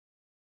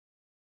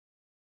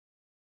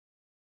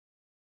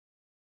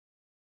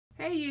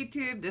Hey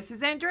YouTube, this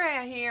is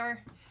Andrea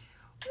here.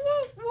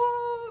 Whoop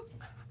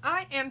whoop!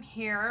 I am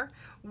here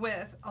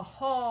with a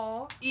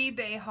haul,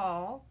 eBay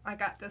haul. I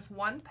got this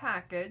one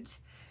package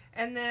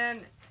and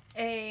then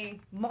a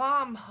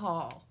mom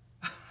haul.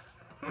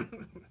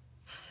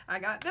 I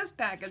got this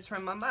package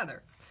from my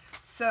mother.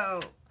 So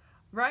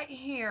right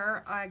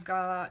here I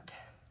got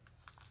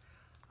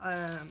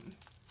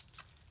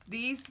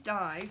these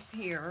dies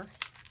here.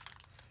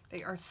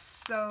 They are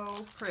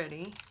so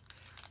pretty.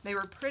 They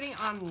were pretty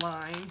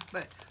online,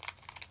 but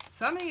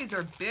some of these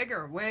are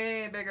bigger,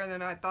 way bigger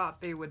than I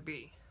thought they would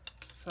be.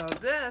 So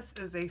this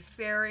is a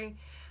fairy,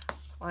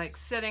 like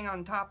sitting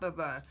on top of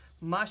a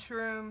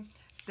mushroom.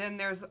 Then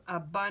there's a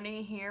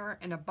bunny here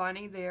and a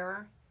bunny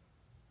there.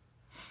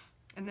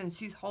 And then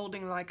she's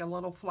holding like a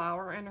little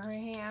flower in her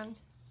hand.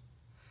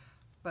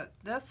 But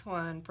this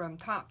one from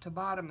top to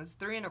bottom is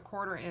 3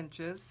 1/4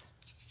 inches.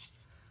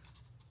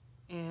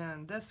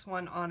 And this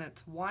one on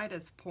its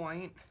widest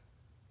point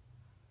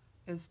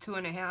is 2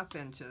 1/2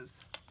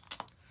 inches.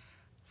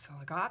 So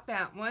I got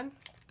that one,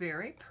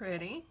 very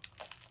pretty.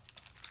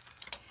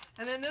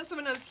 And then this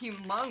one is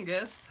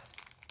humongous.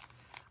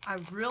 I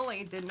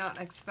really did not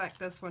expect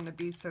this one to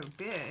be so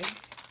big.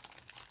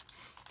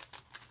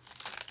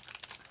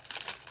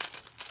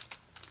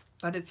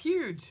 But it's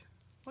huge.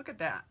 Look at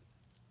that.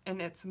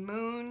 And it's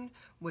moon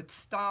with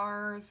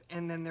stars,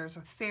 and then there's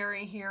a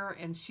fairy here,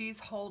 and she's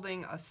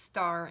holding a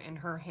star in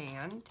her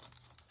hand.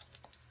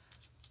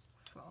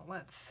 So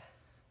let's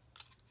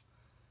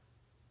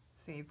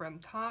see, from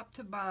top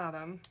to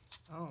bottom,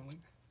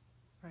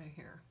 right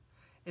here,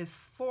 is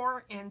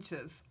 4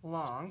 inches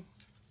long.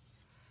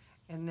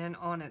 And then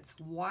on its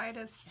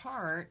widest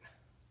part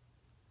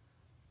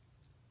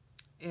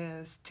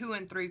is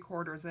 2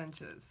 3/4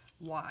 inches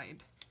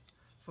wide.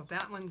 So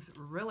that one's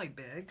really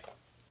big.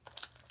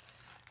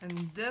 And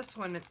this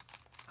one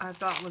I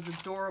thought was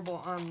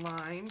adorable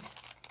online.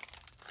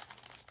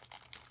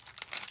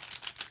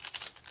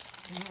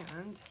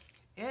 And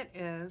it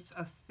is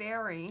a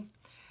fairy.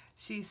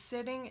 She's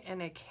sitting in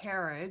a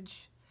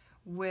carriage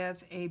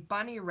with a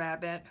bunny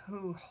rabbit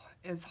who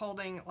is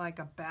holding like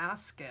a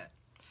basket.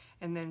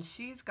 And then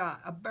she's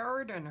got a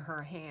bird in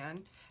her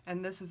hand,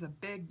 and this is a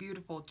big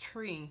beautiful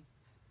tree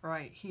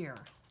right here.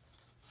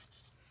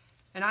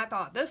 And I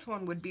thought this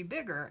one would be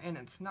bigger, and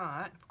it's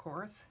not, of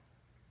course.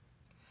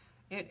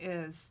 It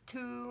is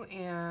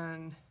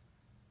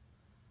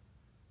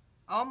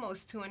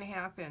almost 2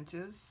 1/2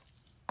 inches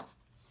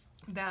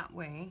that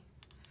way.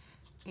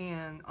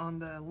 And on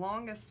the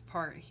longest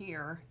part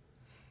here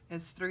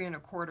is 3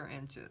 1/4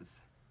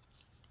 inches.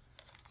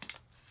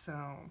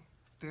 So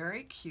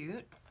very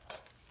cute.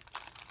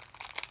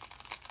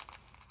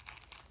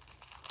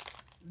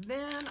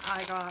 Then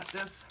I got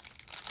this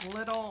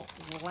little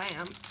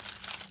lamp,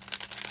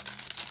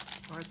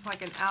 or it's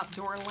like an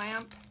outdoor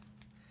lamp,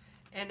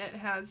 and it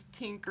has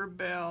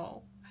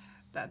Tinkerbell.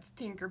 That's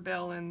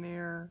Tinkerbell in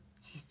there.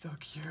 She's so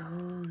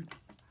cute.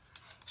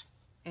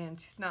 And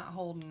she's not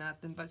holding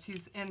nothing, but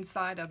she's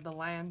inside of the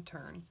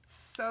lantern.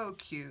 So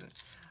cute.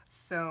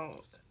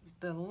 So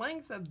the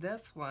length of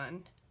this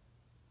one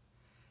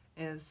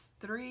is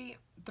 3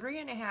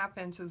 1/2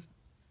 inches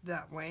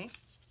that way.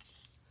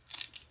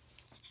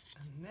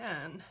 And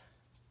then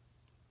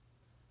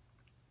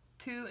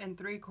 2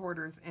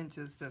 3/4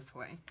 inches this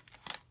way.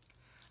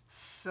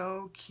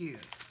 So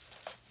cute.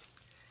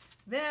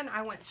 Then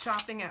I went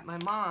shopping at my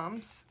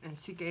mom's, and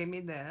she gave me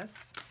this.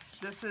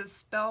 This is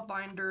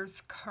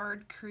Spellbinder's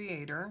Card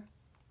Creator,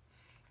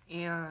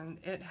 and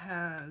it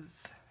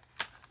has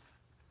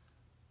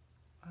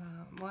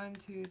 1,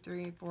 2,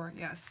 3, 4,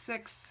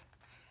 6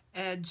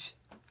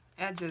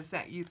 edges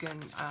that you can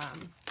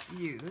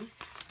use.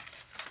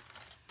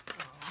 So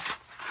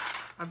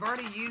I've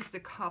already used a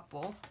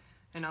couple,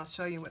 and I'll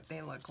show you what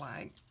they look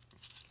like.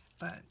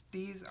 But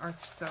these are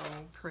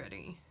so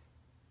pretty.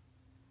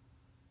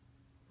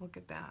 Look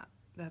at that.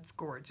 That's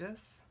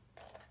gorgeous.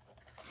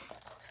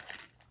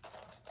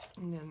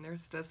 And then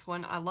there's this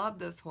one. I love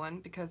this one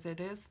because it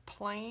is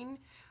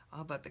plain,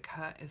 but the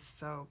cut is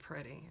so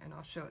pretty. And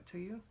I'll show it to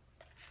you.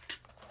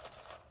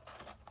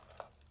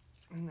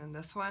 And then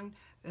this one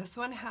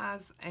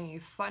has a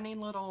funny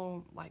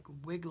little like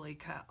wiggly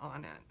cut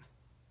on it.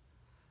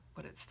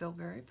 But it's still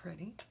very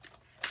pretty.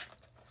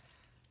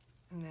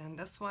 And then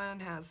this one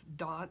has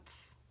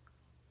dots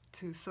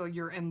too, so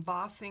you're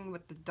embossing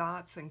with the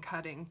dots and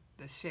cutting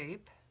the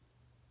shape.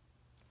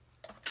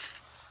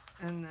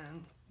 And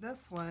then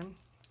this one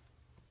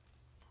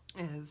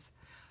is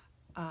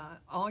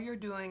all you're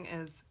doing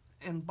is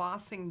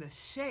embossing the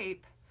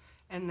shape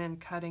and then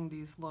cutting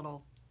these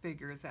little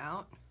figures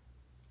out.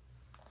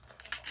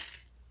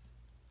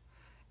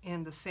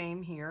 And the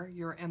same here,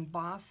 you're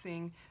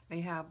embossing.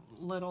 They have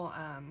little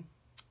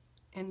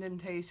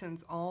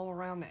indentations all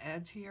around the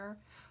edge here,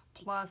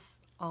 plus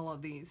all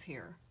of these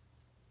here.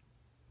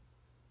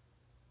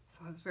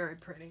 So it's very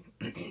pretty.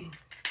 I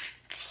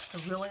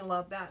really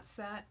love that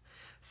set.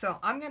 So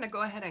I'm going to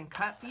go ahead and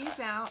cut these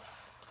out,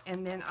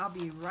 and then I'll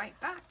be right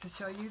back to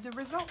show you the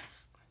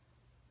results.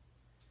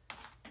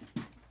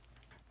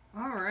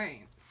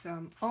 Alright, So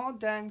I'm all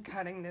done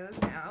cutting those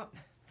out.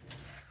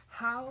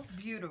 How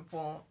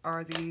beautiful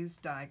are these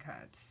die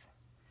cuts?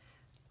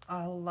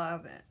 I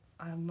love it.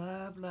 I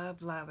love,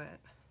 love, love it.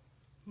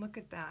 Look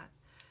at that.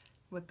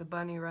 With the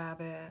bunny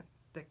rabbit,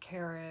 the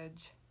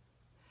carriage,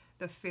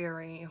 the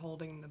fairy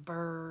holding the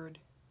bird.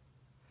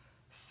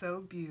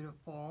 So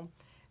beautiful.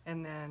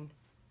 And then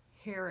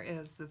here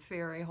is the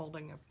fairy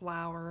holding a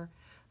flower,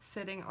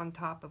 sitting on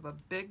top of a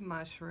big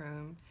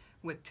mushroom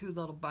with two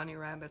little bunny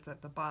rabbits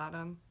at the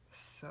bottom.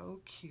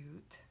 So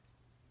cute.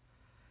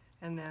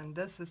 And then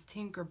this is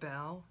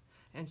Tinkerbell,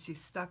 and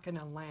she's stuck in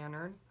a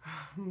lantern.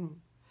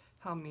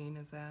 How mean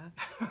is that?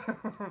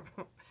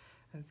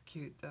 That's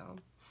cute though.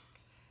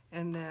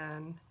 And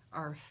then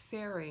our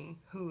fairy,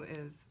 who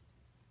is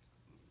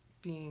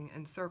being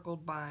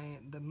encircled by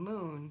the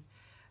moon,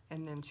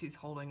 and then she's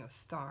holding a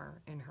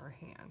star in her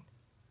hand.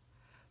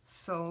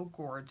 So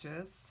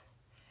gorgeous.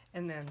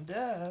 And then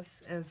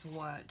this is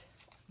what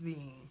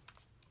the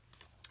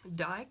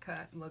die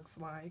cut looks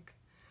like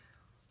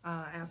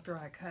after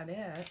I cut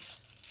it.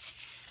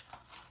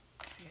 Let's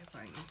see if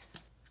I can.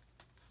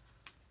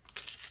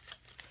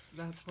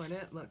 That's what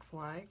it looks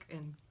like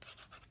in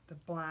the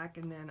black,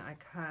 and then I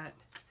cut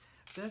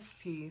this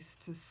piece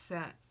to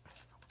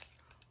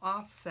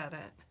offset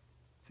it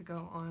to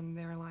go on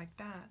there like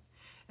that.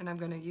 And I'm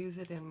going to use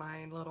it in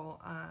my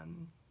little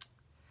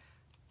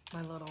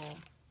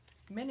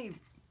mini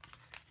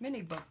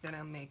book that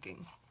I'm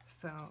making.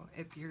 So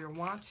if you're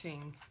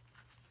watching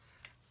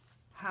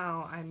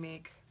how I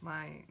make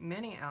my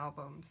mini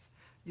albums,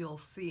 you'll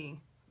see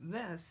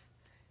this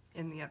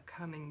in the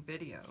upcoming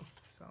video.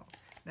 So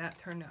that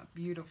turned out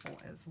beautiful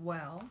as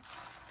well.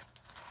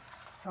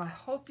 So I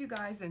hope you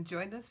guys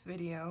enjoyed this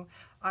video.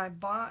 I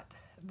bought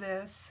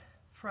this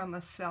from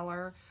a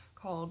seller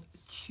called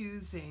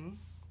Choosing,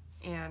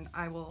 and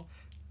I will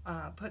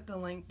put the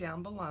link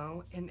down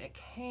below, and it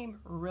came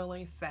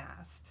really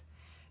fast.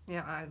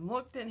 Now I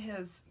looked at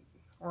his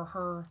or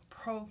her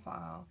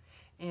profile,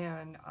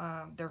 and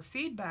their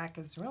feedback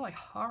is really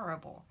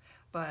horrible,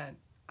 but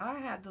I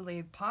had to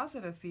leave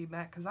positive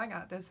feedback because I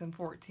got this in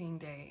 14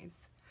 days.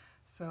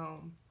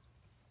 So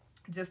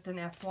just an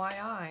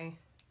FYI,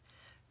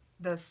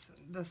 the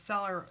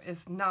seller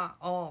is not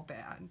all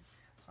bad,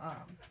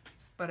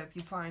 but if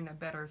you find a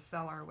better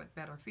seller with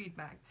better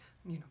feedback,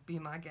 you know, be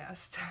my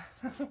guest.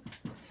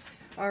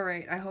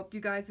 Alright, I hope you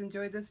guys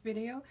enjoyed this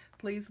video.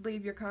 Please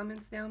leave your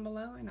comments down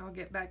below, and I'll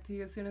get back to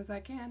you as soon as I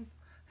can.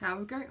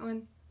 Have a great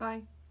one.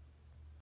 Bye.